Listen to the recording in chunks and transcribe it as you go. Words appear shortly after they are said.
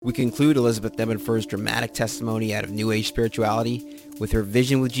We conclude Elizabeth Debenford's dramatic testimony out of New Age spirituality with her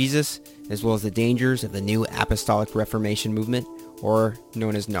vision with Jesus, as well as the dangers of the New Apostolic Reformation movement, or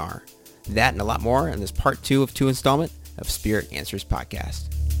known as NAR. That and a lot more in this part 2 of 2 installment of Spirit Answers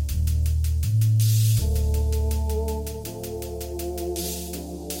Podcast.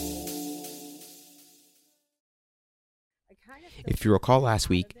 If you recall last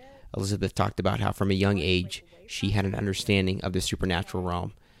week, Elizabeth talked about how from a young age she had an understanding of the supernatural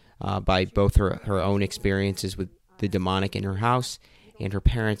realm by both her own experiences with the demonic in her house and her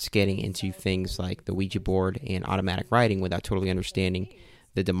parents getting into things like the Ouija board and automatic writing without totally understanding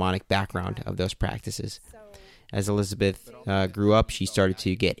the demonic background of those practices. As Elizabeth grew up, she started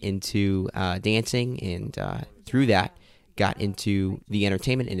to get into dancing and through that got into the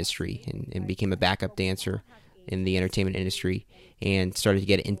entertainment industry and became a backup dancer in the entertainment industry and started to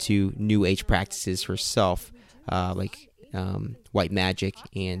get into New Age practices herself, like white magic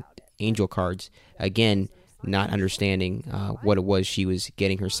and angel cards. Again, not understanding what it was she was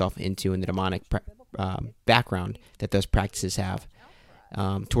getting herself into and the demonic background that those practices have.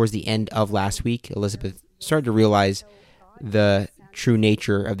 Towards the end of last week, Elizabeth started to realize the true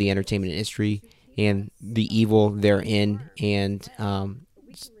nature of the entertainment industry and the evil therein, and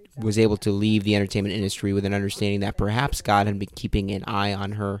was able to leave the entertainment industry with an understanding that perhaps God had been keeping an eye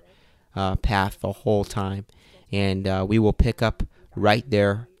on her path the whole time. And we will pick up right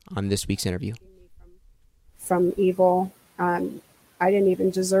there on this week's interview. From evil. I didn't even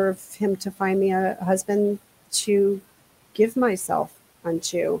deserve him to find me a husband to give myself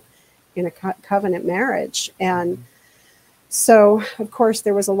unto in a covenant marriage. And so, of course,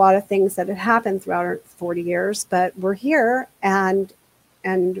 there was a lot of things that had happened throughout our 40 years, but we're here and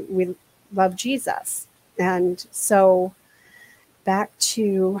we love Jesus. And so back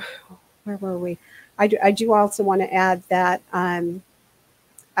to, where were we? I do also want to add that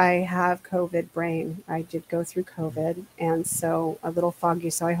I have COVID brain. I did go through COVID, and so a little foggy.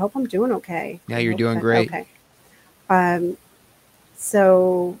 So I hope I'm doing okay. Yeah, you're doing great. Okay.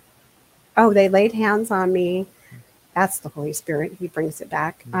 They laid hands on me. That's the Holy Spirit. He brings it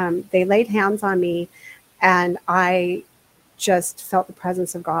back. They laid hands on me, and I just felt the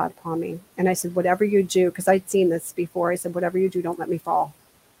presence of God upon me. And I said, whatever you do, because I'd seen this before, I said, whatever you do, don't let me fall.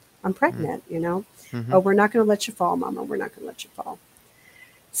 I'm pregnant, you know. Oh, we're not going to let you fall, Mama. We're not going to let you fall.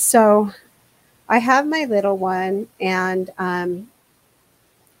 So I have my little one, and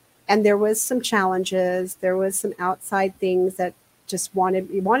there was some challenges. There was some outside things that just wanted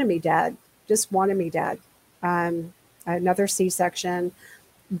me dead. Just wanted me dead. Another C-section,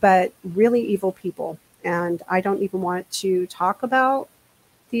 but really evil people. And I don't even want to talk about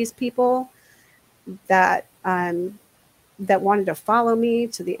these people that wanted to follow me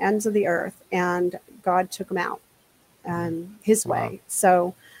to the ends of the earth, and God took them out his way.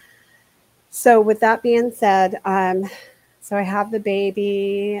 So with that being said, so I have the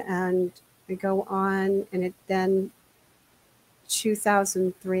baby and I go on, and it then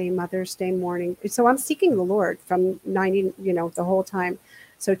 2003 Mother's Day morning. So I'm seeking the Lord from 90, the whole time.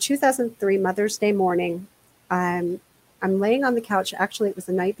 So 2003 Mother's Day morning, I'm laying on the couch. Actually, it was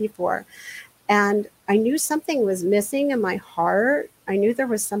the night before. And I knew something was missing in my heart. I knew there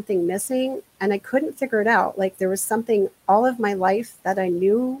was something missing, and I couldn't figure it out. Like there was something all of my life that I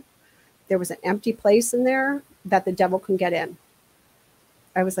knew there was an empty place in there that the devil can get in.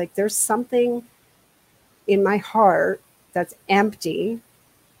 I was like, there's something in my heart that's empty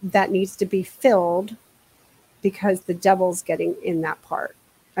that needs to be filled because the devil's getting in that part.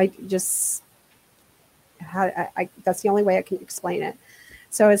 That's the only way I can explain it.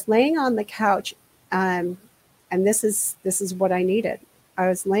 So I was laying on the couch, and this is what I needed. I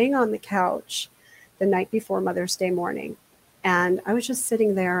was laying on the couch the night before Mother's Day morning, and I was just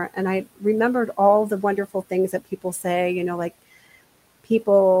sitting there, and I remembered all the wonderful things that people say, like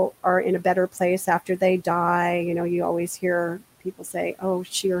people are in a better place after they die. You always hear people say, oh,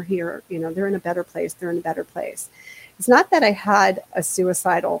 she or he, they're in a better place. They're in a better place. It's not that I had a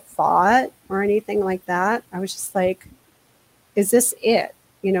suicidal thought or anything like that. I was just like, is this it?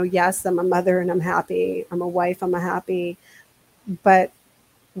 Yes, I'm a mother and I'm happy. I'm a wife, I'm happy. But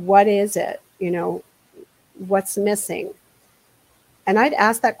what is it? What's missing? And I'd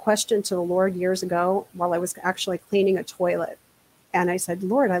asked that question to the Lord years ago while I was actually cleaning a toilet. And I said,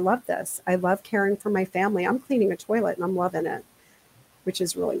 Lord, I love this. I love caring for my family. I'm cleaning a toilet and I'm loving it, which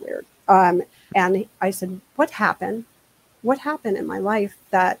is really weird. And I said, what happened? What happened in my life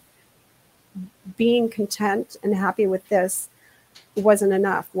that being content and happy with this wasn't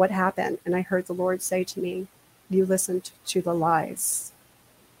enough? What happened? And I heard the Lord say to me, you listened to the lies.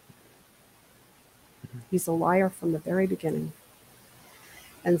 He's a liar from the very beginning.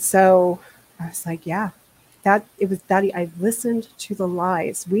 And so I was like, yeah, that it was that I listened to the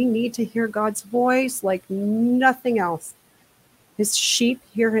lies. We need to hear God's voice like nothing else. His sheep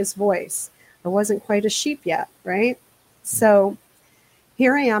hear his voice. I wasn't quite a sheep yet, right? So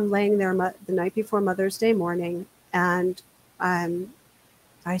here I am laying there the night before Mother's Day morning, and um,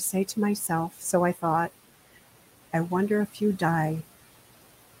 I say to myself, so I thought, I wonder if you die,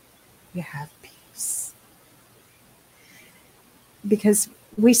 you have peace. Because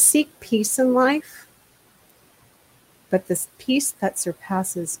we seek peace in life, but this peace that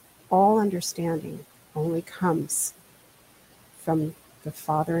surpasses all understanding only comes from the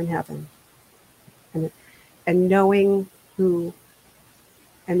Father in heaven, and, and knowing who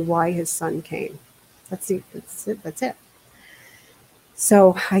and why his son came. That's it. That's it.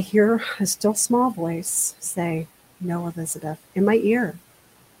 So I hear a still small voice say, "No, Elizabeth," in my ear,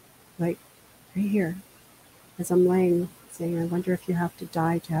 like right here, as I'm laying, saying, "I wonder if you have to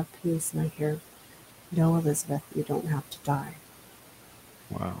die to have peace." And I hear, "No, Elizabeth, you don't have to die."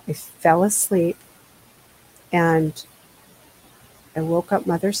 Wow. I fell asleep, and I woke up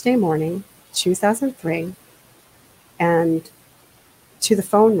Mother's Day morning, 2003, and to the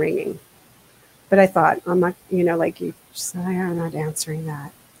phone ringing. But I thought, I'm not, like you said, I'm not answering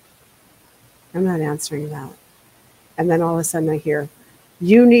that. I'm not answering that. And then all of a sudden I hear,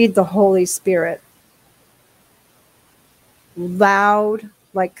 "You need the Holy Spirit." Loud,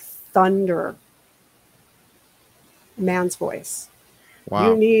 like thunder, man's voice. "You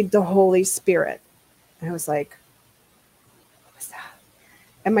Wow. need the Holy Spirit." And I was like, what was that?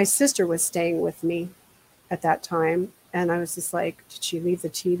 And my sister was staying with me at that time. And I was just like, did she leave the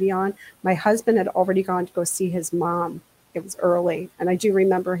TV on? My husband had already gone to go see his mom. It was early. And I do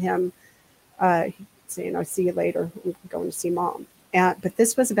remember him saying, "I'll see you later. I'm going to see mom." But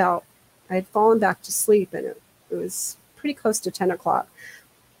this was about, I had fallen back to sleep, and it was pretty close to 10 o'clock.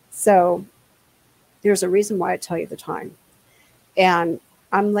 So there's a reason why I tell you the time. And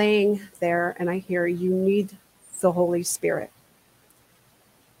I'm laying there and I hear, "You need the Holy Spirit."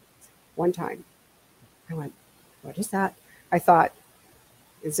 One time. I went, what is that? I thought,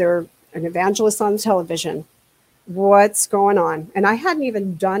 is there an evangelist on television? What's going on? And I hadn't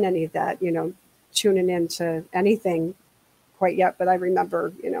even done any of that, tuning into anything quite yet. But I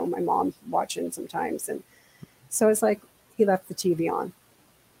remember, my mom watching sometimes. And so it's like, he left the TV on.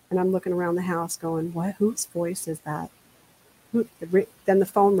 And I'm looking around the house going, what? Whose voice is that? Then the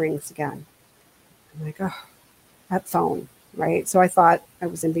phone rings again. I'm like, oh, that phone, right? So I thought I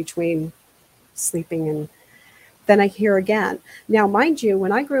was in between sleeping, and then I hear again. Now, mind you,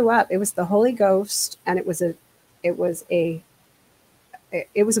 when I grew up, it was the Holy Ghost, and it was a it was a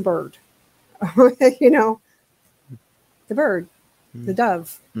bird, you know, the bird, the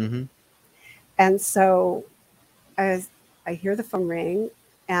dove. Mm-hmm. And so as I hear the phone ring,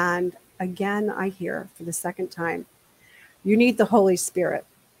 and again I hear for the second time, "You need the Holy Spirit,"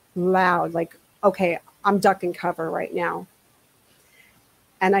 loud, like, okay, I'm duck and cover right now.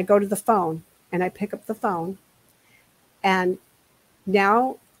 And I go to the phone and I pick up the phone, and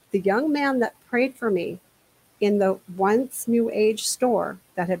now the young man that prayed for me in the once New Age store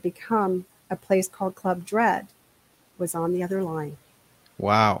that had become a place called Club Dread was on the other line.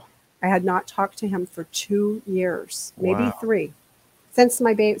 Wow. I had not talked to him for 2 years, maybe Wow. 3. Since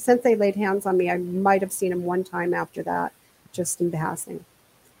they laid hands on me, I might have seen him one time after that, just in passing.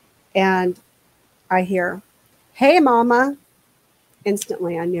 And I hear, "Hey, Mama."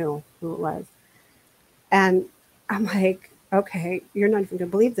 Instantly, I knew who it was. And I'm like, okay, you're not even going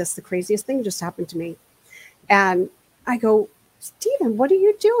to believe this. The craziest thing just happened to me. And I go, "Stephen, what are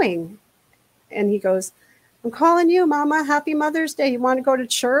you doing?" And he goes, "I'm calling you, Mama. Happy Mother's Day. You want to go to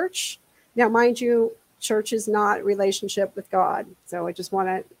church?" Now, mind you, church is not relationship with God. So I just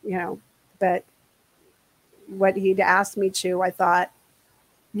want to, but what he'd asked me to, I thought,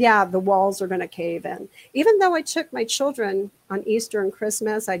 yeah, the walls are going to cave in. Even though I took my children on Easter and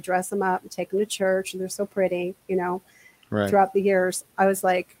Christmas, I dress them up and take them to church, and they're so pretty, Right. throughout the years. I was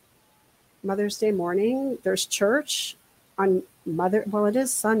like, Mother's Day morning, there's church on well, it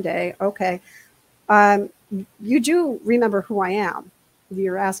is Sunday. Okay. Um, you do remember who I am.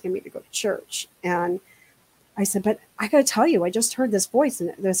 You're asking me to go to church. And I said, but I got to tell you, I just heard this voice,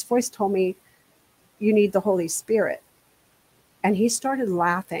 and this voice told me, "You need the Holy Spirit." And he started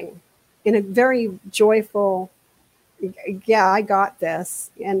laughing in a very joyful, yeah, I got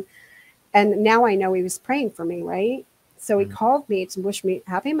this. And now I know he was praying for me, right? So he Mhm. called me to wish me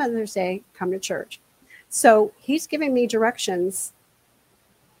happy Mother's Day, come to church. So he's giving me directions,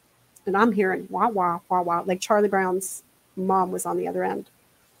 and I'm hearing wah, wah, wah, wah, like Charlie Brown's mom was on the other end.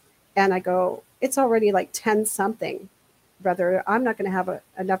 And I go, it's already like 10 something. brother, I'm not going to have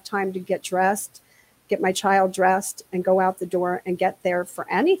enough time to get dressed, get my child dressed, and go out the door and get there for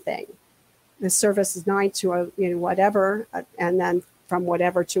anything. The service is 9 to whatever, and then from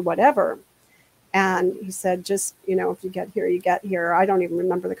whatever to whatever. And he said, just, if you get here, you get here. I don't even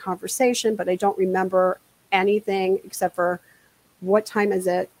remember the conversation, but I don't remember anything except for what time is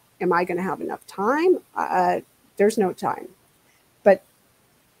it? Am I going to have enough time? There's no time. But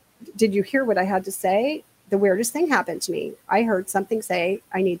did you hear what I had to say? The weirdest thing happened to me. I heard something say,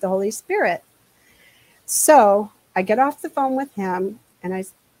 I need the Holy Spirit. So I get off the phone with him, and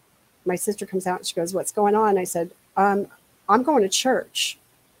my sister comes out and she goes, what's going on? I said, I'm going to church.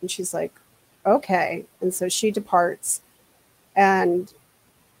 And she's like, okay. And so she departs, and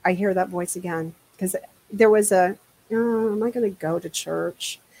I hear that voice again, because there was am I going to go to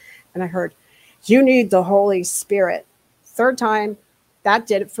church? And I heard, you need the Holy Spirit. Third time, that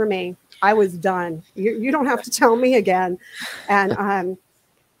did it for me. I was done. You don't have to tell me again. And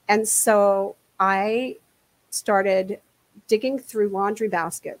so I started digging through laundry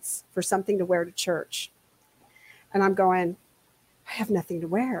baskets for something to wear to church. And I'm going, I have nothing to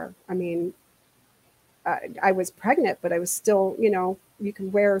wear. I mean, I was pregnant, but I was still, you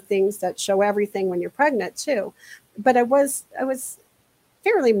can wear things that show everything when you're pregnant too. But I was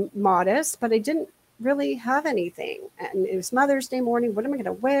fairly modest, but I didn't really have anything. And it was Mother's Day morning. What am I going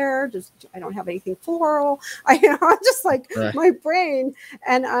to wear? I don't have anything floral. I'm just like my brain.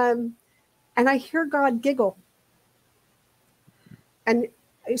 And I hear God giggle. And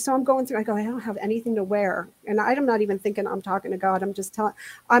so I'm going through, I go, I don't have anything to wear. And I'm not even thinking I'm talking to God. I'm just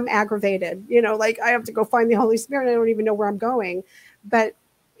I'm aggravated, like I have to go find the Holy Spirit. I don't even know where I'm going. But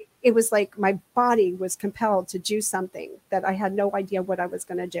it was like my body was compelled to do something that I had no idea what I was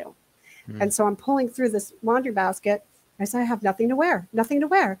going to do. And so I'm pulling through this laundry basket. I say, I have nothing to wear. And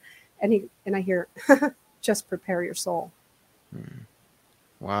I hear, just prepare your soul.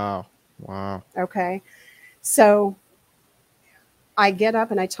 Wow. Okay. So I get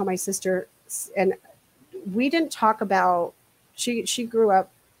up and I tell my sister, and we didn't talk about, she grew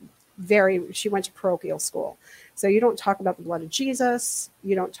up she went to parochial school. So you don't talk about the blood of Jesus.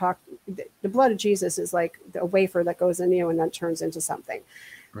 You don't talk, the blood of Jesus is like a wafer that goes in you and then turns into something.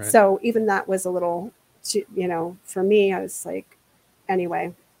 Right. So even that was a little, for me, I was like,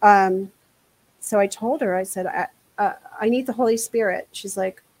 anyway. So I told her, I said, I need the Holy Spirit. She's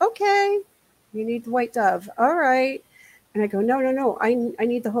like, okay, you need the white dove. All right. And I go, no, I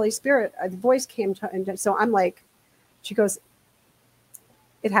need the Holy Spirit. The voice came to, and so I'm like, she goes,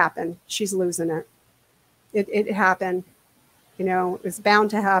 it happened. She's losing it. It happened. It was bound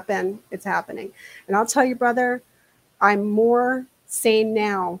to happen. It's happening. And I'll tell you, brother, I'm more sane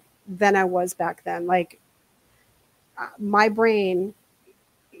now than I was back then. Like my brain,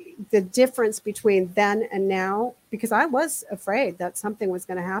 the difference between then and now, because I was afraid that something was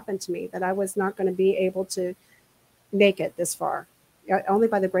going to happen to me, that I was not going to be able to make it this far. Only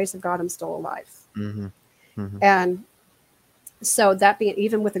by the grace of God, I'm still alive. Mm-hmm. Mm-hmm. And so that being,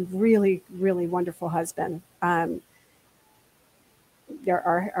 even with a really, really wonderful husband, our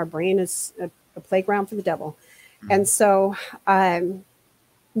brain is a playground for the devil. Mm-hmm. And so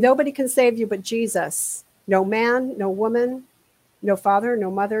nobody can save you but Jesus. No man, no woman, no father,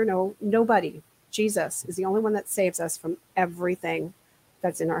 no mother, nobody. Jesus is the only one that saves us from everything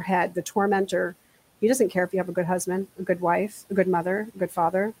that's in our head. The tormentor, he doesn't care if you have a good husband, a good wife, a good mother, a good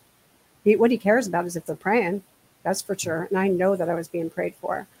father. What he cares about is if they're praying. That's for sure. And I know that I was being prayed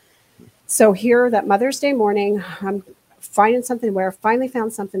for. So here, that Mother's Day morning, I'm finding something to wear, finally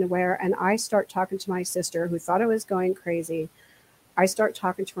found something to wear. And I start talking to my sister, who thought I was going crazy. I start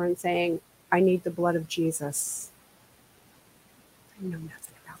talking to her and saying, I need the blood of Jesus. I know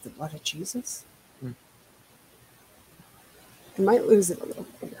nothing about the blood of Jesus. I might lose it a little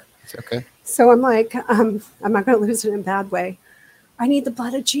bit. It's okay. So I'm like, I'm not going to lose it in a bad way. I need the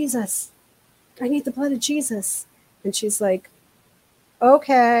blood of Jesus. I need the blood of Jesus. And she's like,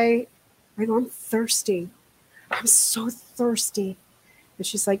 okay. I go, I'm thirsty. I'm so thirsty. And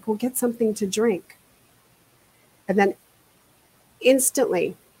she's like, well, get something to drink. And then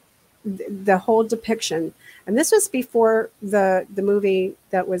instantly, the whole depiction, and this was before the movie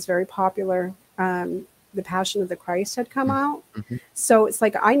that was very popular, The Passion of the Christ, had come out. Mm-hmm. So it's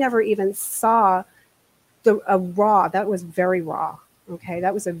like I never even saw a raw. That was very raw. Okay,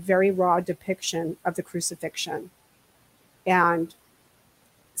 that was a very raw depiction of the crucifixion. And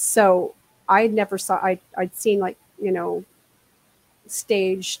so I never saw. I'd seen, like,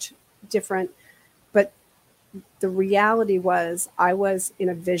 staged different, but the reality was I was in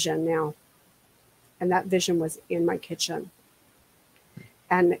a vision now, and that vision was in my kitchen.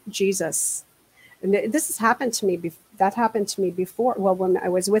 And Jesus, and this has happened to me. that happened to me before. Well, when I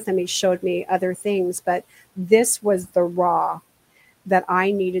was with him, he showed me other things, but this was the raw that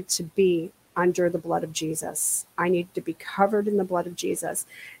I needed to be under the blood of Jesus. I needed to be covered in the blood of Jesus,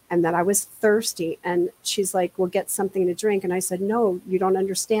 and that I was thirsty. And she's like, well, get something to drink. And I said, no, you don't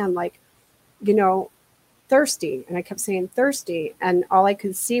understand. Like, you know, thirsty. And I kept saying thirsty. And all I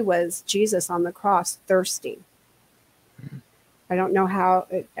could see was Jesus on the cross, thirsty. I don't know how.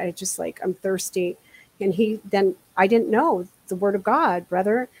 I just like, I'm thirsty. And I didn't know the word of God,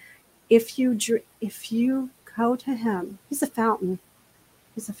 brother. If you go to him, he's a fountain.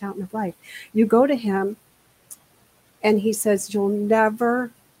 He's a fountain of life. You go to him and he says, you'll never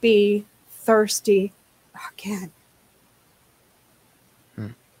be thirsty again.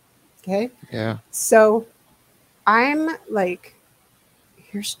 Okay? Yeah. So I'm like,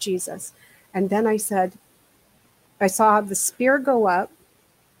 here's Jesus. And then I saw the spear go up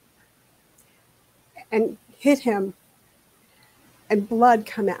and hit him and blood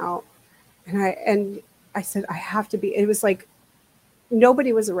come out. And I said, I have to be. It was like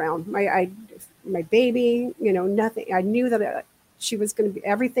nobody was around. My baby, you know, nothing. I knew that she was going to be,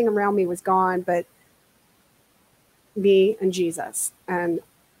 everything around me was gone, but me and Jesus. And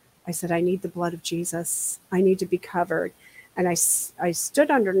I said, I need the blood of Jesus. I need to be covered. And I stood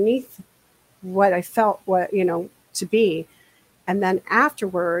underneath what I felt, to be. And then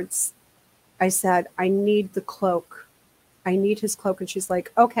afterwards, I said, I need the cloak. I need his cloak. And she's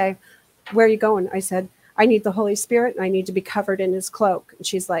like, okay, where are you going? I said, I need the Holy Spirit and I need to be covered in his cloak. And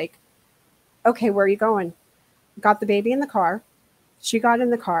she's like, okay, where are you going? Got the baby in the car. She got in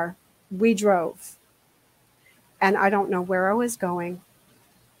the car. We drove. And I don't know where I was going,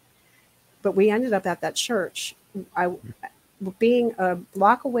 but we ended up at that church. Being a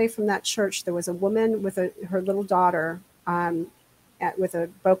block away from that church, there was a woman with her little daughter with a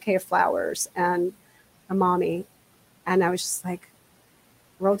bouquet of flowers and a mommy. And I was just like,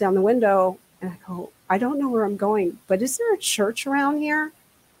 roll down the window and I go, I don't know where I'm going, but is there a church around here?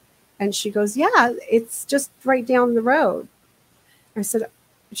 And she goes, yeah, it's just right down the road. I said,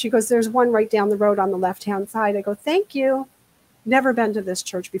 she goes, there's one right down the road on the left-hand side. I go, thank you. Never been to this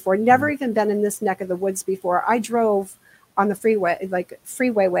church before. Never even been in this neck of the woods before. I drove on the freeway, like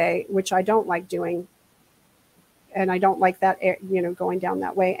freeway way, which I don't like doing. And I don't like that, going down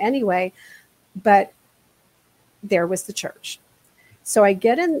that way anyway. But there was the church. So I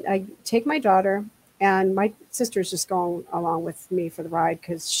get in, I take my daughter, and my sister's just going along with me for the ride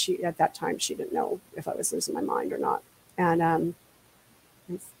because at that time, she didn't know if I was losing my mind or not. And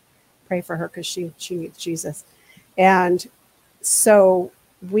pray for her because she needs Jesus. And so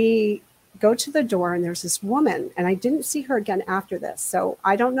we go to the door and there's this woman, and I didn't see her again after this. So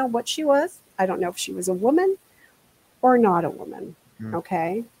I don't know what she was. I don't know if she was a woman or not a woman.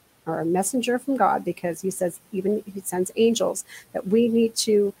 Okay. Or a messenger from God, because he says, even he sends angels, that we need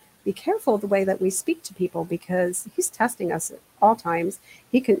to be careful the way that we speak to people, because he's testing us at all times.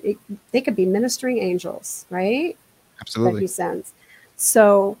 They could be ministering angels, right? Absolutely. That he sends.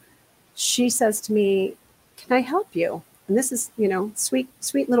 So she says to me, can I help you? And this is,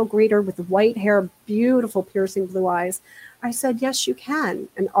 sweet little greeter with white hair, beautiful piercing blue eyes. I said, yes, you can.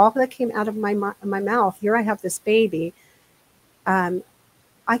 And all that came out of my mouth, here I have this baby.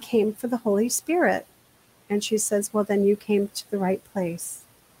 I came for the Holy Spirit. And she says, well, then you came to the right place.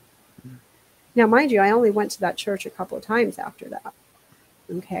 Now, mind you, I only went to that church a couple of times after that.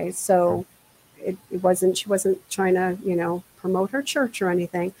 Okay, so she wasn't trying to, promote her church or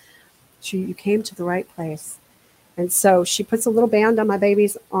anything. You came to the right place. And so she puts a little band on my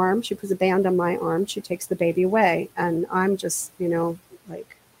baby's arm. She puts a band on my arm. She takes the baby away. And I'm just,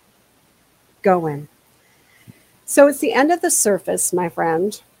 like going. So it's the end of the service, my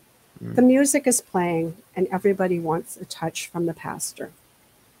friend. The music is playing and everybody wants a touch from the pastor.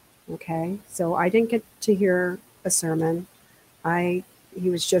 Okay. So I didn't get to hear a sermon. He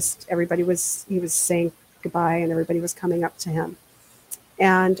was saying goodbye and everybody was coming up to him.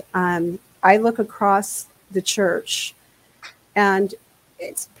 And I look across the church and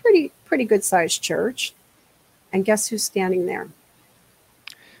it's pretty good sized church. And guess who's standing there?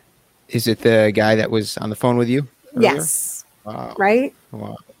 Is it the guy that was on the phone with you earlier? Yes. Wow. Right?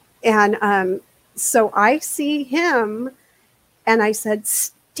 Wow. And so I see him and I said,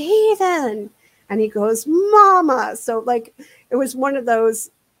 Stephen. And he goes, Mama. So like, it was one of those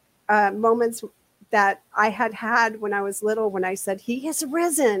moments that I had when I was little, when I said, he has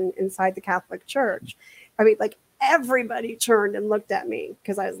risen inside the Catholic Church. I mean, like everybody turned and looked at me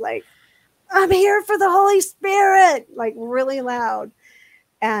because I was like, I'm here for the Holy Spirit, like really loud.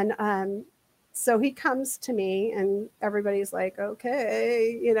 And so he comes to me and everybody's like,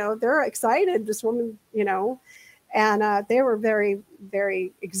 okay, they're excited, this woman, And they were very,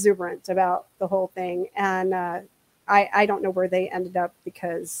 very exuberant about the whole thing. And I don't know where they ended up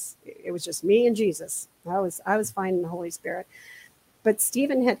because it was just me and Jesus. I was fine in the Holy Spirit. But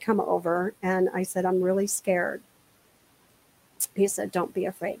Stephen had come over, and I said, I'm really scared. He said, don't be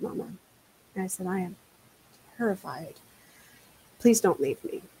afraid, Mama. And I said, I am terrified. Please don't leave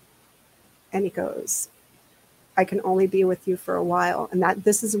me. And he goes, I can only be with you for a while. And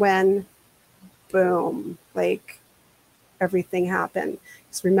this is when, boom, like everything happened.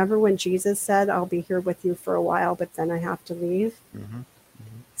 Because remember when Jesus said, I'll be here with you for a while, but then I have to leave? Mm-hmm.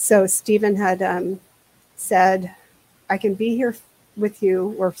 Mm-hmm. So Stephen had said, I can be here with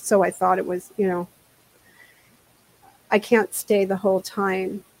you, or so I thought it was, I can't stay the whole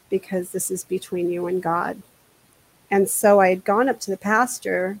time because this is between you and God. And so I had gone up to the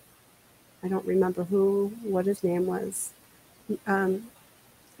pastor. I don't remember what his name was. A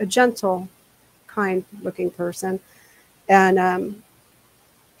gentle, kind looking person. And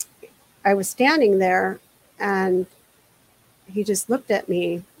I was standing there, and he just looked at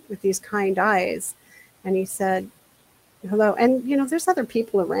me with these kind eyes, and he said, hello. And, there's other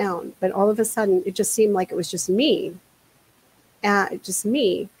people around, but all of a sudden it just seemed like it was just me. Just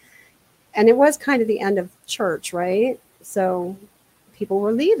me. And it was kind of the end of church, right? So people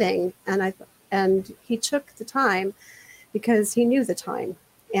were leaving, and he took the time because he knew the time.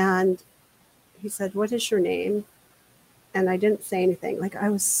 And he said, what is your name? And I didn't say anything. Like, I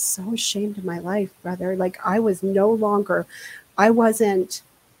was so ashamed of my life, brother. Like, I wasn't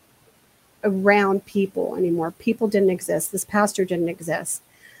around people anymore. People didn't exist. This pastor didn't exist.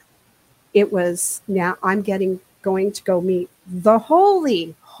 It was, now I'm going to go meet the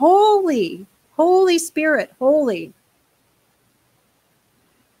Holy Spirit, holy.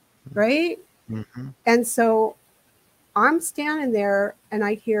 Right? Mm-hmm. And so I'm standing there, and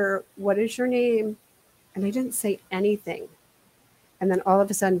I hear, what is your name? And I didn't say anything. And then all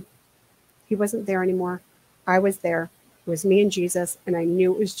of a sudden, he wasn't there anymore. I was there. It was me and Jesus, and I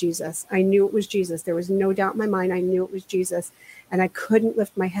knew it was Jesus. I knew it was Jesus. There was no doubt in my mind. I knew it was Jesus, and I couldn't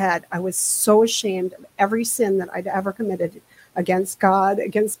lift my head. I was so ashamed of every sin that I'd ever committed against God,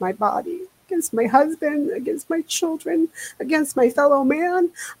 against my body, against my husband, against my children, against my fellow man.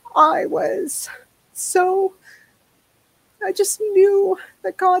 I just knew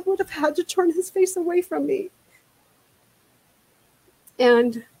that God would have had to turn his face away from me.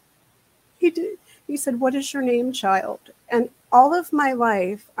 And he did. He said, what is your name, child? And all of my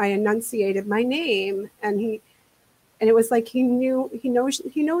life, I enunciated my name, and it was like he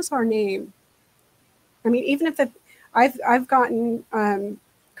knows our name. I mean, even if I've gotten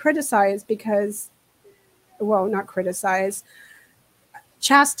criticized because, well, not criticized,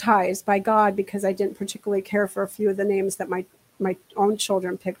 chastised by God because I didn't particularly care for a few of the names that my own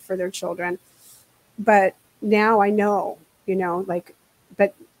children picked for their children. But now I know,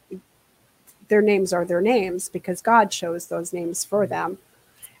 but their names are their names because God chose those names for them.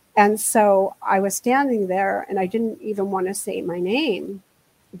 And so I was standing there, and I didn't even want to say my name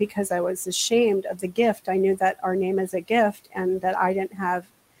because I was ashamed of the gift. I knew that our name is a gift, and that I didn't have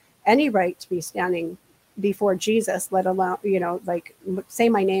any right to be standing before Jesus, let alone, say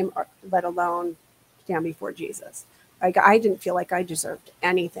my name, or let alone stand before Jesus. Like, I didn't feel like I deserved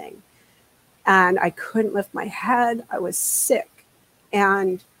anything. And I couldn't lift my head. I was sick.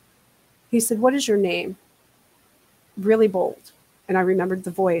 And he said, what is your name? Really bold. And I remembered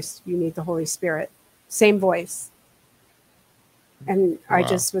the voice, you need the Holy Spirit. Same voice. And wow. I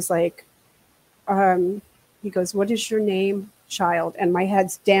just was like, he goes, what is your name, child? And my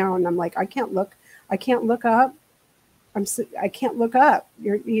head's down. I'm like, I can't look up. I can't look up.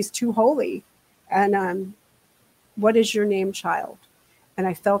 He's too holy. And what is your name, child? And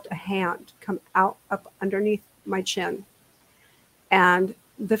I felt a hand come out up underneath my chin and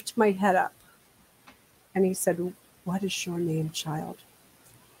lift my head up. And he said, what is your name, child?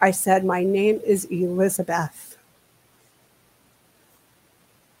 I said, my name is Elizabeth.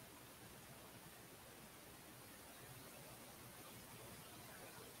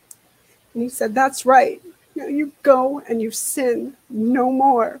 And he said, that's right. Now you go and you sin no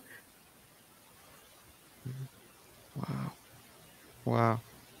more. Wow. Wow.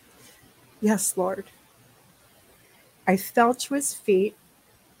 Yes, Lord. I fell to his feet,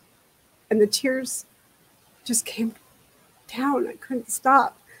 and the tears just came down. I couldn't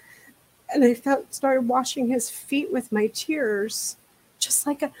stop. And I started washing his feet with my tears, just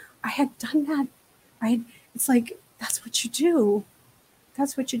like I had done that. It's like, that's what you do.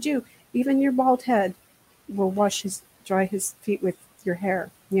 That's what you do. Even your bald head will dry his feet with your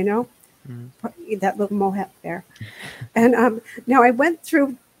hair, Mm-hmm. That little mohawk there. And now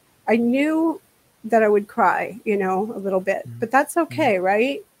I knew that I would cry, a little bit, but that's okay.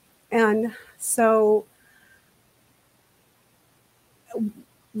 Right. And so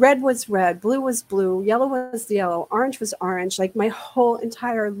red was red, blue was blue, yellow was yellow, orange was orange. Like my whole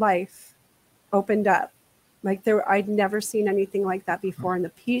entire life opened up. Like I'd never seen anything like that before. And the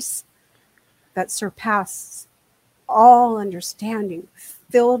peace that surpassed all understanding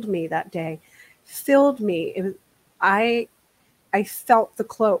filled me that day, filled me. I felt the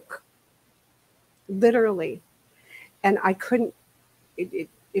cloak, literally, and I couldn't, it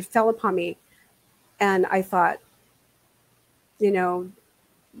fell upon me. And I thought,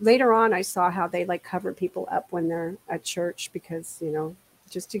 later on, I saw how they like cover people up when they're at church because,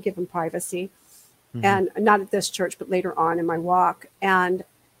 just to give them privacy. Mm-hmm. And not at this church, but later on in my walk.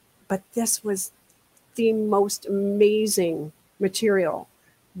 But this was the most amazing material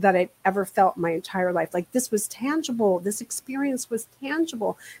that I'd ever felt my entire life. Like this was tangible. This experience was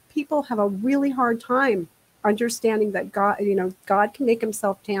tangible. People have a really hard time understanding that God, God can make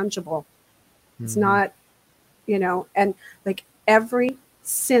himself tangible. Mm-hmm. It's not, and like every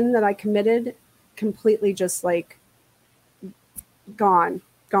sin that I committed completely just like gone,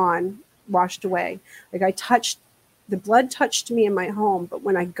 washed away. Like the blood touched me in my home, but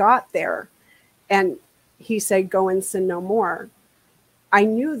when I got there and he said, go and sin no more, I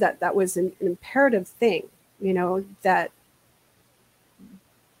knew that was an imperative thing, that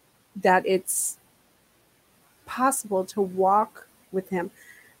it's possible to walk with him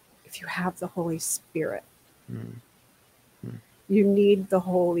if you have the Holy Spirit. Mm-hmm. You need the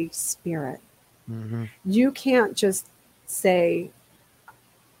Holy Spirit. Mm-hmm. You can't just say,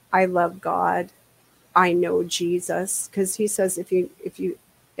 I love God, I know Jesus, because he says, if you,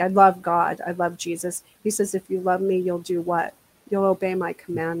 I love God, I love Jesus. He says, if you love me, you'll do what? You'll obey my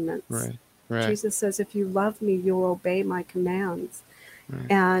commandments. Right. Jesus says, if you love me, you'll obey my commands. Right.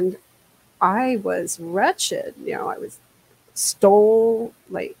 And I was wretched. I was stole,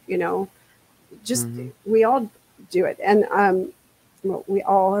 just we all do it. And we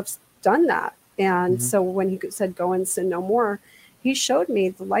all have done that. And so when he said, go and sin no more, he showed me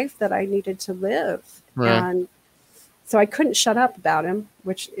the life that I needed to live. Right. And so I couldn't shut up about him,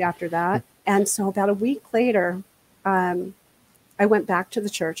 which after that. And so about a week later, I went back to the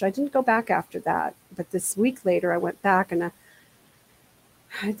church. I didn't go back after that, but this week later I went back and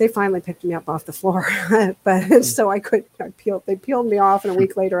they finally picked me up off the floor. But so they peeled me off, and a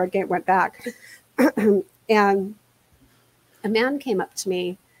week later I went back. And a man came up to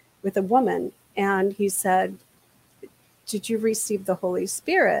me with a woman, and he said, did you receive the Holy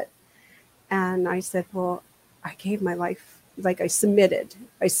Spirit? And I said, well, I gave my life, like I submitted,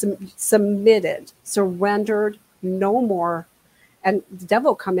 surrendered, no more. And the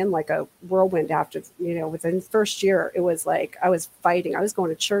devil come in like a whirlwind after, within the first year, it was like I was fighting. I was going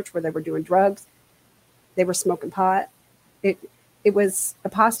to church where they were doing drugs. They were smoking pot. It was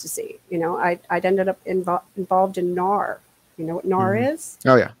apostasy. I'd ended up involved in NAR. You know what NAR is?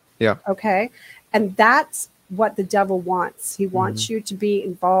 Oh, yeah. Yeah. Okay. And that's what the devil wants. He wants you to be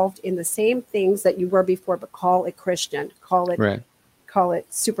involved in the same things that you were before, but call it Christian, call it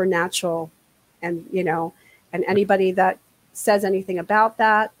supernatural. And, and anybody that says anything about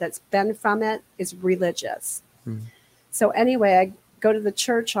that's been from it is religious. Mm-hmm. So anyway, I go to the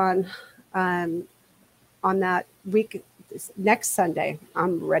church on that week, next Sunday.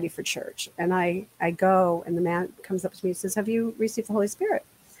 I'm ready for church. And I go, and the man comes up to me and says, have you received the Holy Spirit?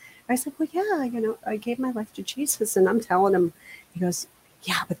 I said, well, yeah, I gave my life to Jesus. And I'm telling him, he goes,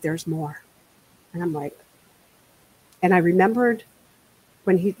 yeah, but there's more. And I'm like, and I remembered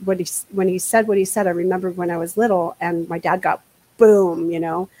when he said what he said, I remembered when I was little and my dad got boom,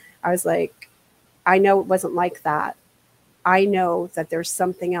 I was like, I know it wasn't like that. I know that there's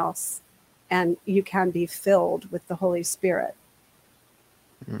something else, and you can be filled with the Holy Spirit.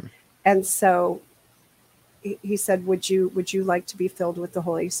 Mm. And so he said, would you like to be filled with the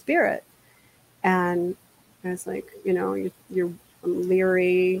Holy Spirit? And I was like, I'm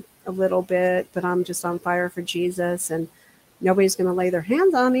leery a little bit, but I'm just on fire for Jesus, and nobody's going to lay their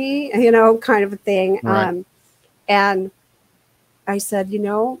hands on me, kind of a thing. Right. And I said,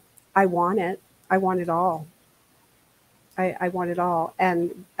 I want it. I want it all. I want it all.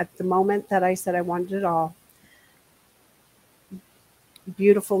 And at the moment that I said I wanted it all,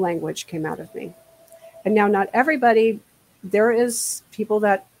 beautiful language came out of me. And now not everybody, there is people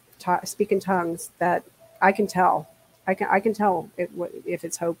that speak in tongues that I can tell. I can tell if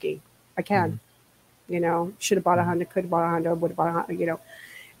it's hokey. I can. Mm-hmm. Should have bought a Honda, could have bought a Honda, would have bought a Honda,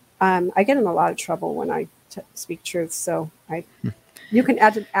 I get in a lot of trouble when I speak truth. So you can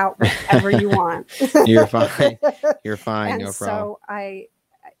edit out whatever you want. You're fine. You're fine. And no problem. So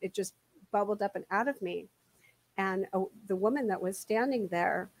it just bubbled up and out of me. And the woman that was standing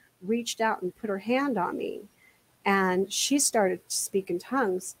there reached out and put her hand on me, and she started to speak in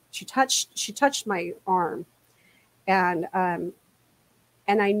tongues. She touched my arm, and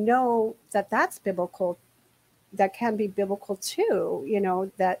I know that that's biblical. That can be biblical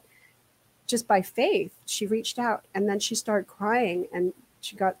too. That just by faith she reached out, and then she started crying, and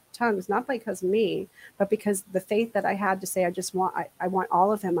she got tongues, not because of me, but because the faith that I had to say, I want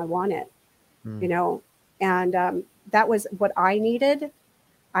all of him. I want it, Mm. you know, and that was what I needed.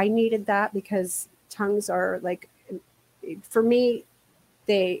 I needed that because tongues are like, for me,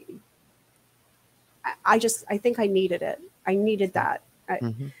 they, I think I needed it. I needed that.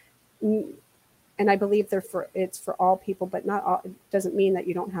 Mm-hmm. And I believe it's for all people, but not all. It doesn't mean that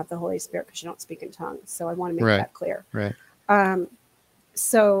you don't have the Holy Spirit because you don't speak in tongues. So I want to make Right. that clear. Right.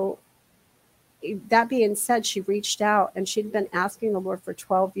 So that being said, she reached out, and she'd been asking the Lord for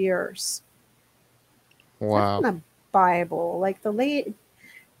 12 years. Wow. That's in the Bible. Like, the lady,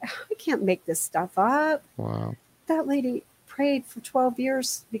 I can't make this stuff up. Wow. That lady prayed for 12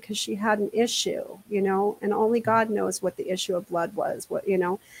 years because she had an issue, and only God knows what the issue of blood was,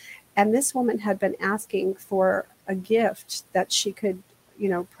 and this woman had been asking for a gift that she could,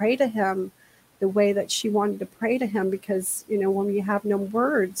 pray to him the way that she wanted to pray to him, because, when you have no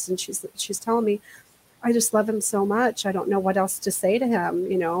words, and she's telling me, I just love him so much. I don't know what else to say to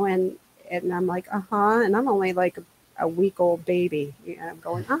him, and I'm like, and I'm only like a week old baby. I'm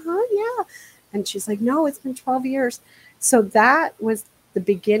going, yeah. And she's like, no, it's been 12 years. So that was the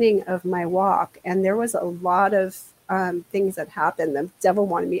beginning of my walk. And there was a lot of things that happened. The devil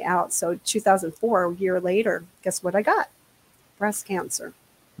wanted me out. So 2004, a year later, guess what I got? Breast cancer.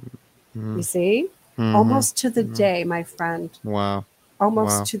 Mm-hmm. You see? Mm-hmm. Almost to the day, my friend. Wow.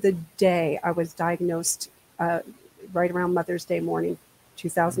 Almost to the day I was diagnosed, right around Mother's Day morning,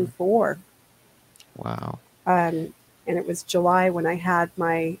 2004. Wow. And it was July when I had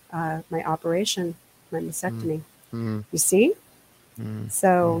my operation, my mastectomy. Mm-hmm. You see? Mm-hmm.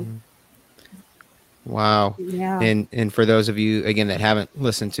 So, wow. Yeah. And for those of you, again, that haven't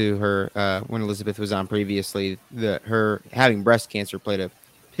listened to her, when Elizabeth was on previously, her having breast cancer played a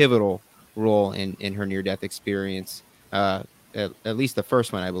pivotal role in her near-death experience. At least the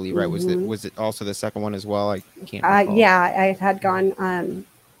first one, I believe, right? Was it also the second one as well? I can't recall. Yeah, I had gone. I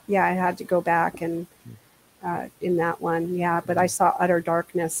had to go back and in that one, yeah. But I saw utter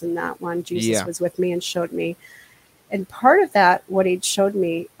darkness in that one. Jesus was with me and showed me, and part of that, what he showed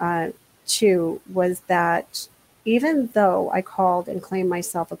me too, was that even though I called and claimed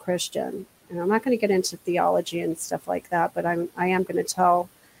myself a Christian, and I'm not going to get into theology and stuff like that, but I am going to tell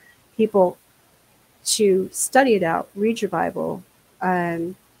people to study it out, read your Bible,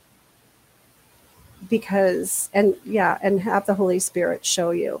 because and have the Holy Spirit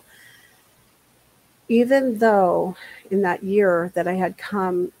show you. Even though in that year that I had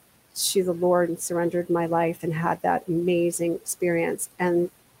come to the Lord and surrendered my life and had that amazing experience, and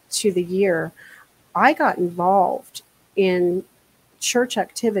to the year, I got involved in church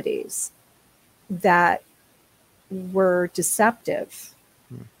activities that were deceptive,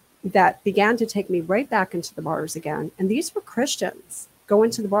 that began to take me right back into the bars again. And these were Christians going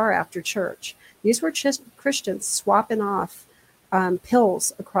to the bar after church. These were Christians swapping off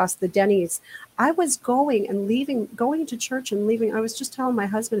pills across the Denny's. I was going to church and leaving. I was just telling my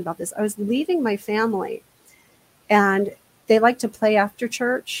husband about this. I was leaving my family, and they like to play after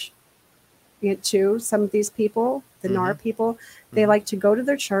church too. Some of these people, the NAR people, they like to go to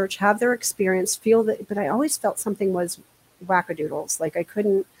their church, have their experience, feel that, but I always felt something was wackadoodles. Like I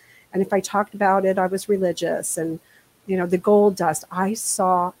couldn't, and if I talked about it, I was religious, and the gold dust. I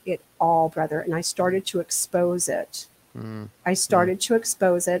saw it all, brother, and I started to expose it. I started to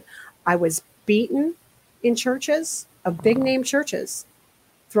expose it. I was beaten in churches, of big name churches,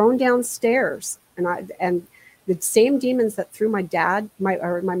 thrown downstairs, and the same demons that threw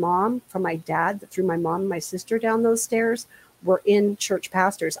my mom from my dad, that threw my mom and my sister down those stairs, were in church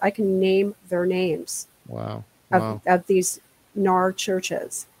pastors. I can name their names. Wow. Of these NAR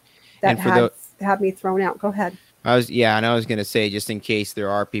churches that had me thrown out. Go ahead. I was going to say, just in case there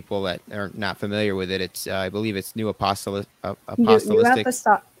are people that are not familiar with it, it's I believe it's New Apostolic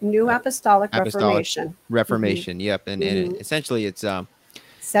Reformation. Reformation. Yep, and essentially it's Seven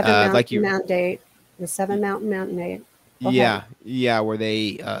Mountain Mandate, the Seven Mountain Mandate. Where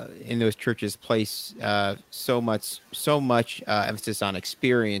they in those churches place so much emphasis on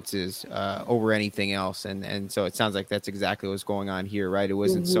experiences over anything else, and so it sounds like that's exactly what's going on here, right? It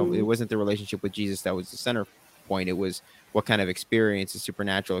wasn't it wasn't the relationship with Jesus that was the center point. It was what kind of experiences,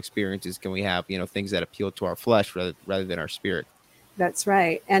 supernatural experiences, can we have? Things that appeal to our flesh rather than our spirit. That's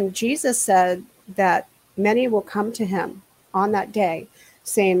right. And Jesus said that many will come to him on that day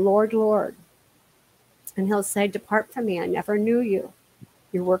saying, Lord, Lord. And he'll say, depart from me. I never knew you,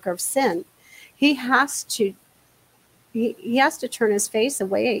 your worker of sin. He has to he has to turn his face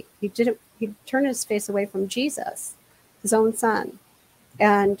away. He turned his face away from Jesus, his own son.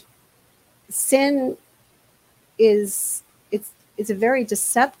 And sin is it's a very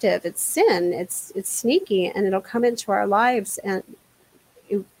deceptive. It's sin. It's sneaky, and it'll come into our lives, and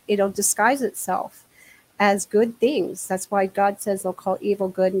it'll disguise itself as good things. That's why God says they'll call evil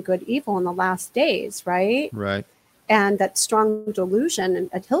good and good evil in the last days, right? Right. And that strong delusion,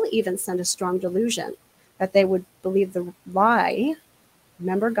 and he'll even send a strong delusion that they would believe the lie.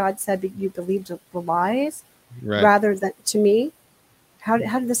 Remember, God said that you believed the lies Right. rather than to me. How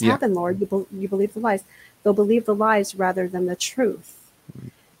did this happen, Lord? You believe the lies. They'll believe the lies rather than the truth.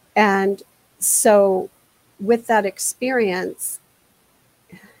 And so with that experience,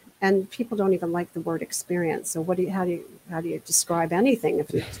 and people don't even like the word experience. So how do you describe anything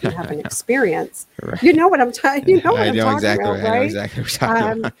if you have an experience? Right. You know what I'm talking. You know what I'm talking exactly, about, right? I know exactly what you're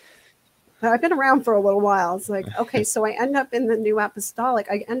talking about. I've been around for a little while. It's like, okay, so I end up in the New Apostolic.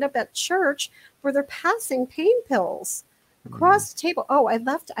 I end up at church where they're passing pain pills across the table. Oh, I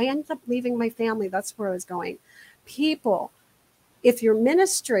ended up leaving my family. That's where I was going. People, if your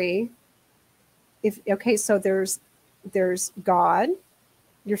ministry, so there's God,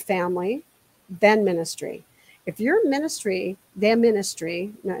 your family, then ministry. If your ministry, their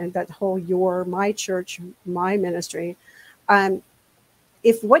ministry, and that whole my church, my ministry,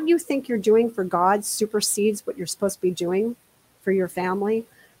 if what you think you're doing for God supersedes what you're supposed to be doing for your family,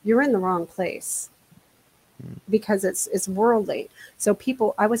 you're in the wrong place, because it's worldly. So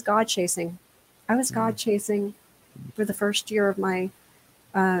I was God chasing. I was God chasing for the first year of my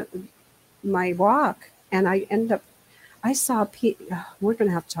walk, and I saw we're going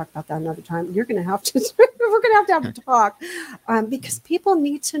to have to talk about that another time. You're going to have to. We're going to have a talk, because people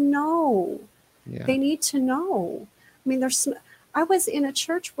need to know. Yeah. They need to know. I mean, I was in a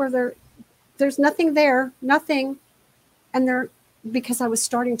church where there's nothing there, nothing, and because I was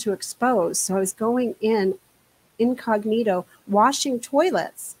starting to expose. So I was going in incognito, washing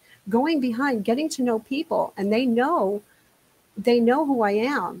toilets, going behind, getting to know people, and they know who I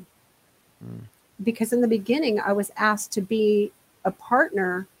am. Because in the beginning, I was asked to be a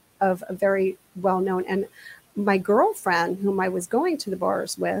partner of a very well-known, and my girlfriend, whom I was going to the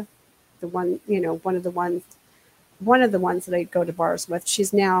bars with, one of the ones that I go to bars with,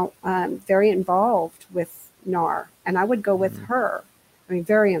 she's now very involved with NAR, and I would go with her. I mean,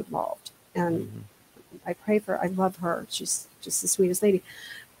 very involved, and I pray for her. I love her. She's just the sweetest lady.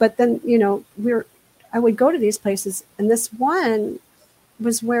 But then, I would go to these places, and this one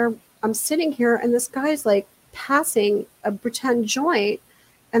was where I'm sitting here, and this guy's like passing a pretend joint,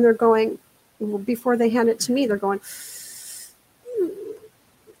 and they're going, before they hand it to me, they're going,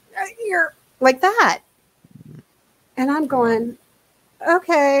 you're like that. And I'm going,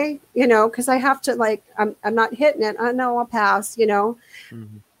 okay, because I have to, I'm not hitting it. I know I'll pass,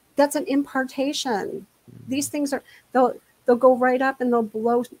 That's an impartation. These things they'll go right up and they'll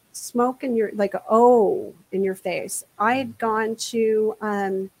blow smoke in your, in your face. I had gone to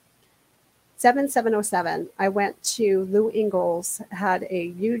 7707. I went to Lou Engel's, had a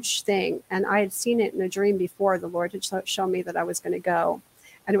huge thing, and I had seen it in a dream before. The Lord had shown me that I was going to go,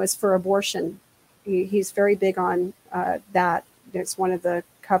 and it was for abortion. He's very big on that. It's one of the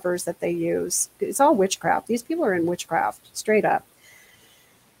covers that they use. It's all witchcraft. These people are in witchcraft, straight up.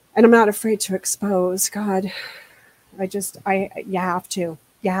 And I'm not afraid to expose. God, you have to.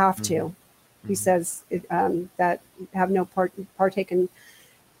 You have to. He says that have no partaken.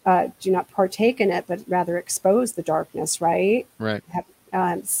 Do not partake in it, but rather expose the darkness, right? Right.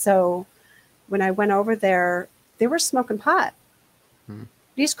 So when I went over there, they were smoking pot.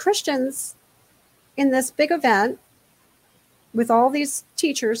 These Christians in this big event with all these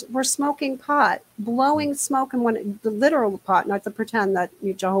teachers were smoking pot, blowing smoke in the literal pot, not the pretend that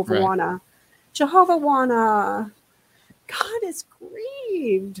Jehovah wanna. Jehovah wanna. God is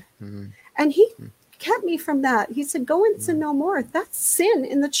grieved. And he kept me from that. He said, go and sin no more. That's sin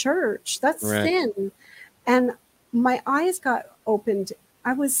in the church. That's sin. And my eyes got opened.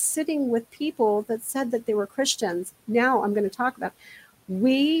 I was sitting with people that said that they were Christians. Now I'm going to talk about,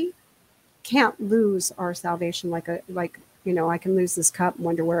 we can't lose our salvation I can lose this cup and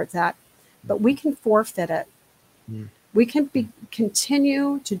wonder where it's at, but we can forfeit it. We can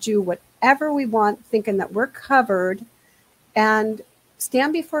continue to do whatever we want, thinking that we're covered, and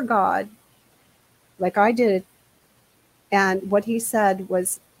stand before God like I did. And what he said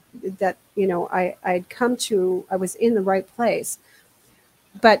was that, I was in the right place.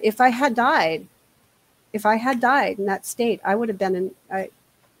 But if I had died in that state, I would have been in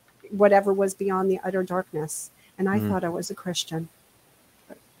whatever was beyond the utter darkness. And I Mm. thought I was a Christian.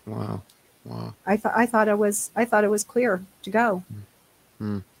 Wow. Wow. I thought it was clear to go.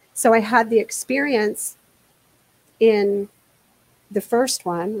 Mm. So I had the experience in the first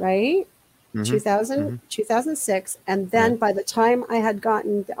one, right? Mm-hmm. 2000, Mm-hmm. 2006. And Right. then by the time I had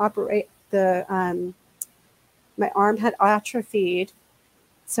gotten my arm had atrophied.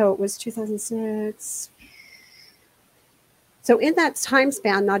 So it was 2006. So in that time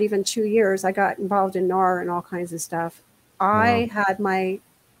span, not even 2 years, I got involved in NAR and all kinds of stuff. Wow. I had my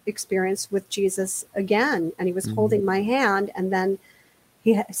experience with Jesus again, and he was Mm-hmm. holding my hand, and then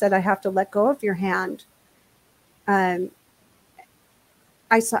said, "I have to let go of your hand." Um,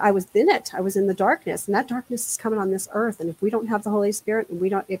 I saw I was in it. I was in the darkness, and that darkness is coming on this earth. And if we don't have the Holy Spirit, and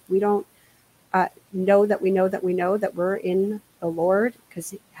if we don't know that we know that we know that we're in the Lord,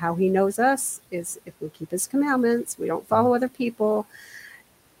 because how He knows us is if we keep His commandments, we don't follow other people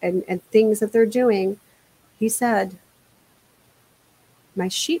and things that they're doing. He said, "My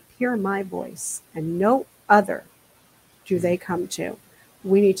sheep hear my voice, and no other do they come to."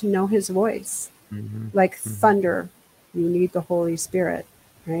 We need to know His voice. Mm-hmm. Like Mm-hmm. thunder, you need the Holy Spirit,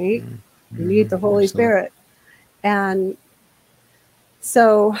 right? You need the Mm-hmm. Holy Absolutely. Spirit. And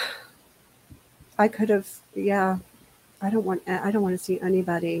so I could have, yeah, I don't want to see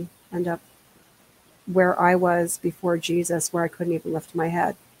anybody end up where I was before Jesus, where I couldn't even lift my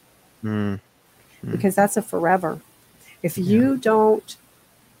head, Mm-hmm. because that's a forever. If Yeah. you don't,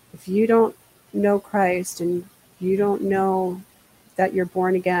 if you don't know Christ, and you don't know that you're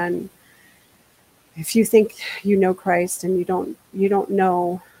born again, if you think you know Christ and you don't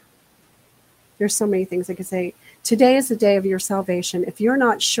know, there's so many things I could say. Today is the day of your salvation. If you're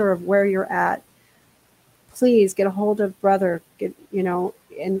not sure of where you're at, please get a hold of brother, and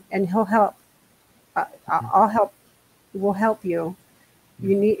he'll help. I'll help. We'll help you.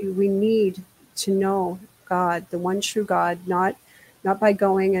 We need to know God, the one true God, not by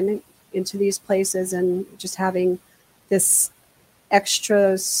going into these places and just having this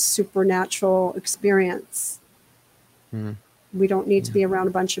extra supernatural experience. Mm-hmm. We don't need to Yeah. be around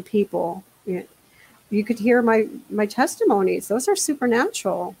a bunch of people. You could hear my testimonies; those are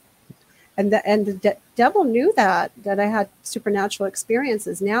supernatural. And the devil knew that I had supernatural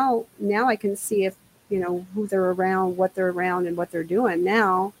experiences. Now I can see if who they're around, what they're around, and what they're doing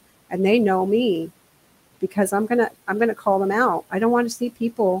now, and they know me, because I'm gonna call them out. I don't want to see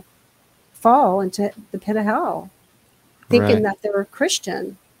people fall into the pit of hell thinking Right. that they're a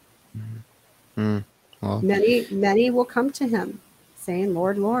Christian. Mm-hmm. Well. Many will come to him saying,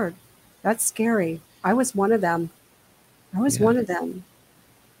 "Lord, Lord." That's scary. I was one of them. I was Yeah. one of them.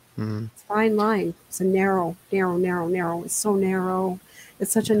 Mm-hmm. It's a fine line. It's a narrow, narrow, narrow, narrow. It's so narrow.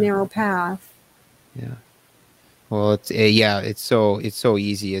 It's such a Yeah. narrow path. Yeah. Well, it's so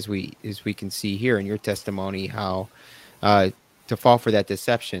easy as we can see here in your testimony how uh, to fall for that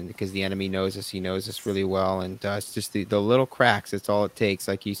deception because the enemy knows us. He knows us really well, and it's just the little cracks. It's all it takes,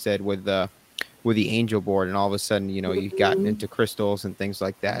 like you said with the angel board, and all of a sudden, you've gotten Mhm. into crystals and things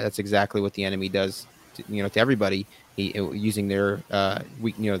like that. That's exactly what the enemy does, to everybody. Using their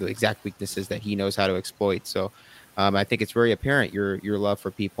weak, the exact weaknesses that he knows how to exploit. So, I think it's very apparent your love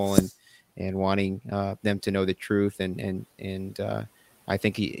for people and wanting them to know the truth, and I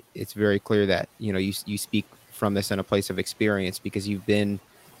think it's very clear that you speak from this in a place of experience because you've been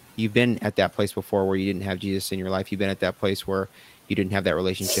at that place before where you didn't have Jesus in your life. You've been at that place where you didn't have that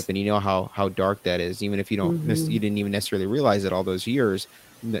relationship, and you know how dark that is. Even if you Mhm. didn't even necessarily realize it all those years.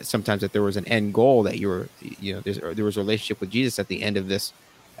 That sometimes that there was an end goal that there was a relationship with Jesus at the end of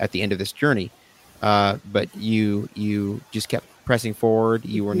this journey. But you just kept pressing forward.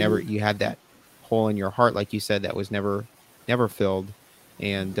 Mhm. You had that hole in your heart, like you said, that was never filled.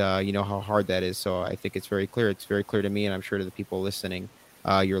 And you know how hard that is. So I think it's very clear. It's very clear to me, and I'm sure to the people listening,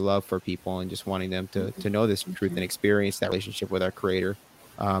 your love for people and just wanting them to know this truth and experience that relationship with our Creator,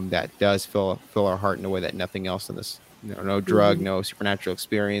 that does fill our heart in a way that nothing else in this, no drug, Mhm. no supernatural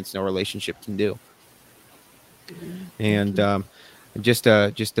experience, no relationship can do. Thank And you. just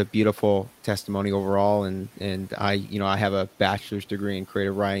a beautiful testimony overall. And I have a bachelor's degree in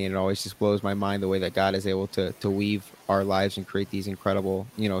creative writing, and it always just blows my mind the way that God is able to weave our lives and create these incredible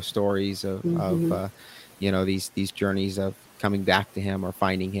stories of Mhm. these journeys of coming back to Him or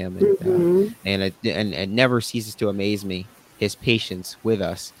finding Him. Mhm. And it never ceases to amaze me, His patience with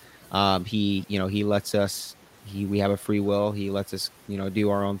us. He lets us, we have a free will. He lets us do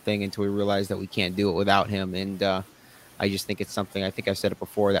our own thing until we realize that we can't do it without Him. And I just think it's something, I think I've said it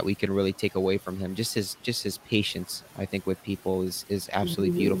before, that we can really take away from him. Just his patience, I think, with people is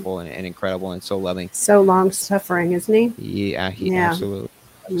absolutely Mhm. beautiful and incredible and so loving. So long suffering, isn't he? He Yeah. absolutely,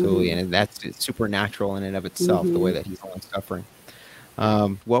 Mhm. and that's it's supernatural in and of itself, the way Mhm. that he's long suffering.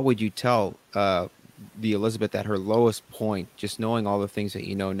 What would you tell the Elizabeth at her lowest point, just knowing all the things that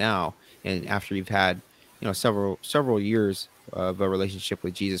you know now, and after you've had, several years of a relationship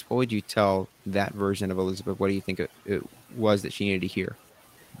with Jesus? What would you tell that version of Elizabeth? What do you think it was that she needed to hear?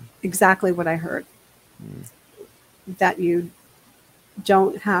 Exactly what I heard. Mm, That you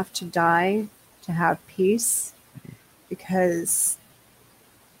don't have to die to have peace, because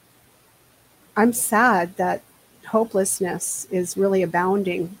I'm sad that hopelessness is really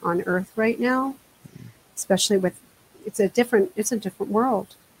abounding on earth right now, especially with it's a different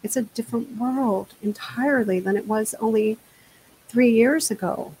world. It's a different world entirely than it was only 3 years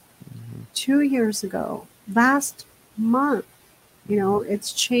ago, mhm, 2 years ago, last month. mhm,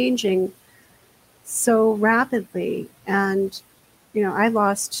 It's changing so rapidly. And I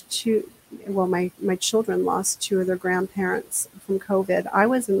lost two, well, my children lost two of their grandparents from COVID. I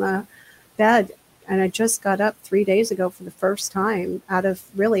was in the bed, and I just got up 3 days ago for the first time out of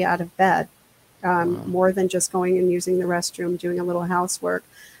bed, wow. more than just going and using the restroom, doing a little housework.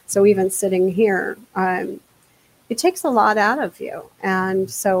 So Mhm, even sitting here, it takes a lot out of you.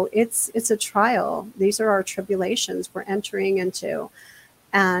 And so it's a trial. These are our tribulations we're entering into.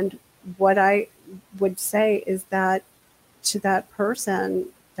 And what I would say is that, to that person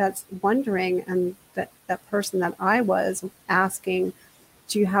that's wondering, and that person that I was asking,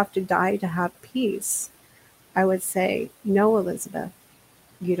 do you have to die to have peace? I would say, no, Elizabeth,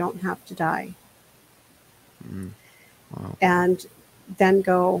 you don't have to die. mhm, wow. And then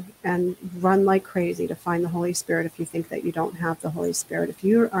go and run like crazy to find the Holy Spirit if you think that you don't have the Holy Spirit. If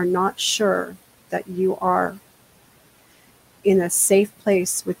you are not sure that you are in a safe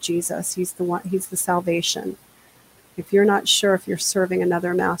place with Jesus, he's the salvation. If you're not sure if you're serving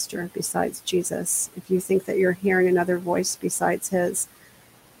another master besides Jesus, if you think that you're hearing another voice besides his,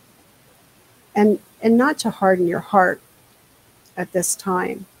 and not to harden your heart at this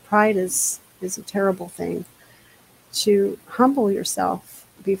time. Pride is a terrible thing. To humble yourself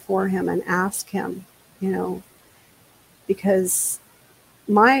before him and ask him, you know, because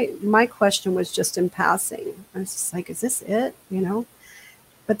my question was just in passing. I was just like, is this it?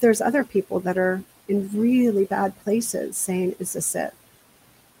 But there's other people that are in really bad places saying, is this it?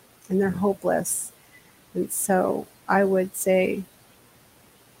 And they're Mm, hopeless. And so I would say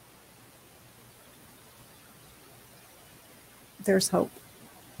there's hope.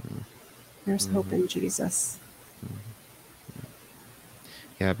 mm, There's hope mhm, in Jesus. mhm.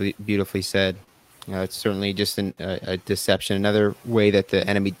 Yeah, beautifully said. It's certainly just a deception, another way that the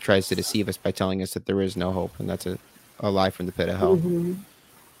enemy tries to deceive us by telling us that there is no hope, and that's a lie from the pit of hell. Hmm.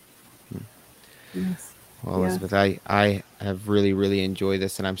 Mm. Yes. Well, Yes. Elizabeth, I have really, really enjoyed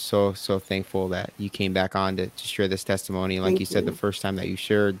this, and I'm so thankful that you came back on to share this testimony. Like you Thank said, the you. first time that you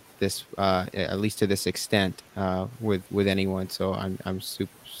shared this, at least to this extent, with anyone. So I'm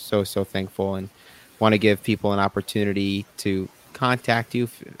so thankful, and want to give people an opportunity to contact you,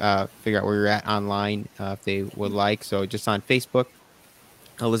 figure out where you're at online, if they would like. So just on Facebook,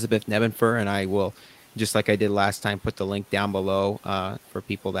 Elizabeth Nebenfer, and I will, just like I did last time, put the link down below for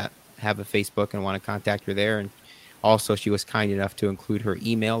people that have a Facebook and want to contact her there. And also, she was kind enough to include her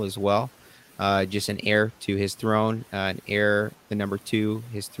email as well. Just an heir to his throne, an heir, the number two,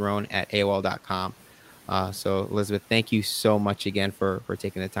 his throne at AOL.com. So Elizabeth, thank you so much again for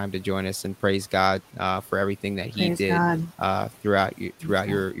taking the time to join us, and praise God for everything that He Praise did God. Praise throughout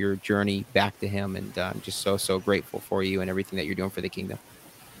God. your journey back to Him, and I'm just so grateful for you and everything that you're doing for the kingdom.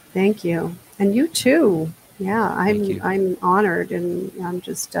 Thank you. And you too. Yeah, Thank I'm you. I'm honored, and I'm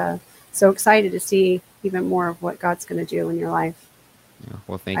just so excited to see even more of what God's going to do in your life. Yeah,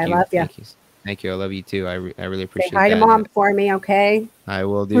 well, I love you. thank you. I love you too. I really Say appreciate hi to that, and mom for me, okay? I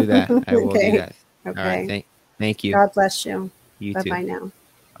will do that. I will do Okay. that. All right. Okay. Thank you. God bless you. You Bye too. bye now.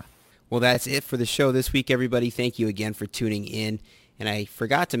 Well, that's it for the show this week, everybody. Thank you again for tuning in. And I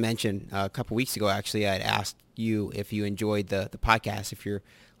forgot to mention a couple weeks ago, actually, I had asked you if you enjoyed the podcast, if you're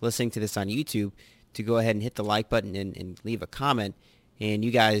listening to this on YouTube, to go ahead and hit the like button and leave a comment. And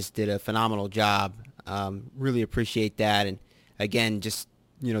you guys did a phenomenal job. Really appreciate that. And again, just,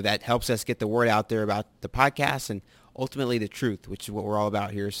 that helps us get the word out there about the podcast and ultimately the truth, which is what we're all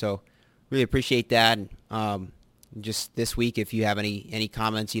about here. So really appreciate that. And, just this week, if you have any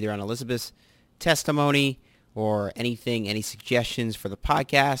comments either on Elizabeth's testimony or anything, any suggestions for the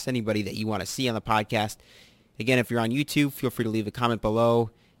podcast, anybody that you want to see on the podcast, again, if you're on YouTube, feel free to leave a comment below,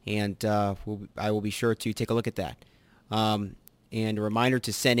 and I will be sure to take a look at that. And a reminder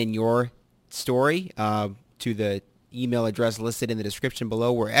to send in your story to the email address listed in the description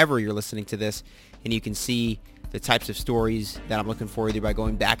below, wherever you're listening to this, and you can see the types of stories that I'm looking for, either by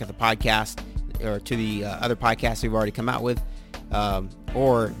going back at the podcast or to the other podcasts we've already come out with,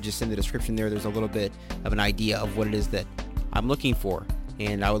 or just in the description there's a little bit of an idea of what it is that I'm looking for,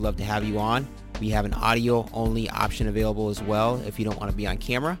 and I would love to have you on. We have an audio only option available as well if you don't want to be on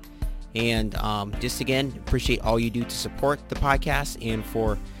camera. And just again, appreciate all you do to support the podcast and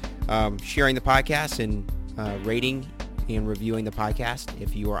for sharing the podcast and rating and reviewing the podcast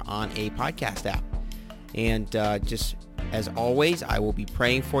if you are on a podcast app. And just as always, I will be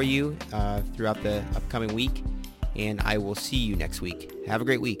praying for you throughout the upcoming week, and I will see you next week. Have a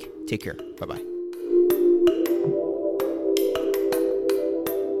great week. Take care. Bye-bye.